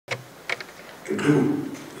to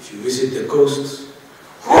do. If you visit the coasts,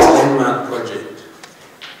 this landmark project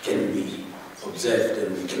can be observed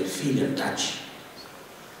and we can feel and touch.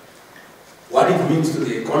 What it means to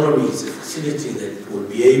the economy is a facility that will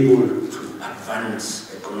be able to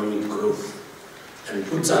advance economic growth and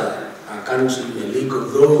puts our country in a league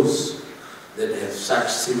of those that have such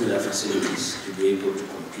similar facilities to be able to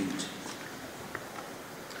compete.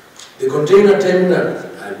 The container terminal,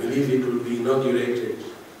 I believe it will be inaugurated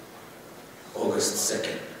August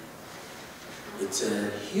 2nd. It's a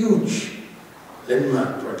huge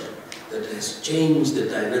landmark project that has changed the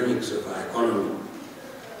dynamics of our economy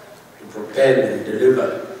to propel and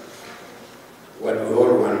deliver what we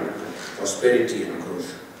all want, prosperity and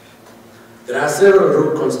growth. There are several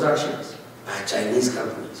road constructions by Chinese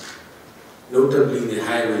companies, notably the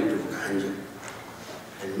highway to Hanja,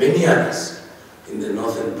 and many others in the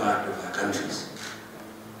northern part of our countries,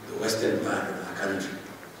 the western part of our country.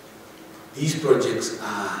 These projects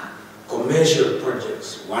are commercial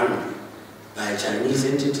projects won by Chinese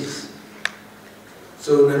entities.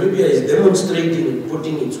 So Namibia is demonstrating and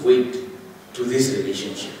putting its weight to this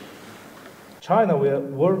relationship. China will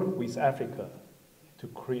work with Africa to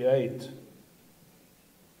create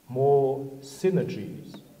more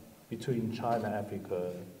synergies between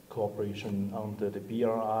China-Africa cooperation under the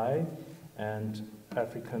BRI and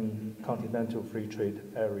African Continental Free Trade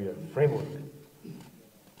Area framework.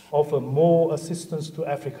 Offer more assistance to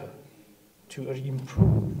Africa to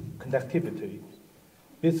improve connectivity,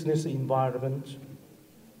 business environment,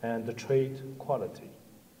 and the trade quality.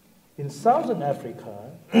 In Southern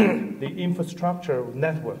Africa, the infrastructure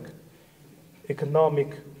network,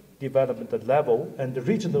 economic development level, and the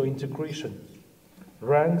regional integration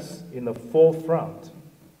ranks in the forefront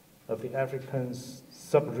of the African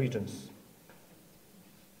sub-regions.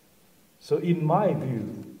 So in my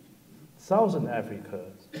view, Southern Africa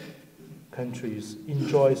countries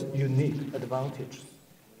enjoys unique advantages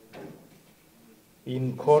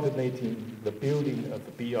in coordinating the building of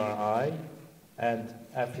the BRI and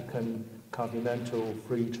African Continental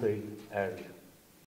Free Trade Area.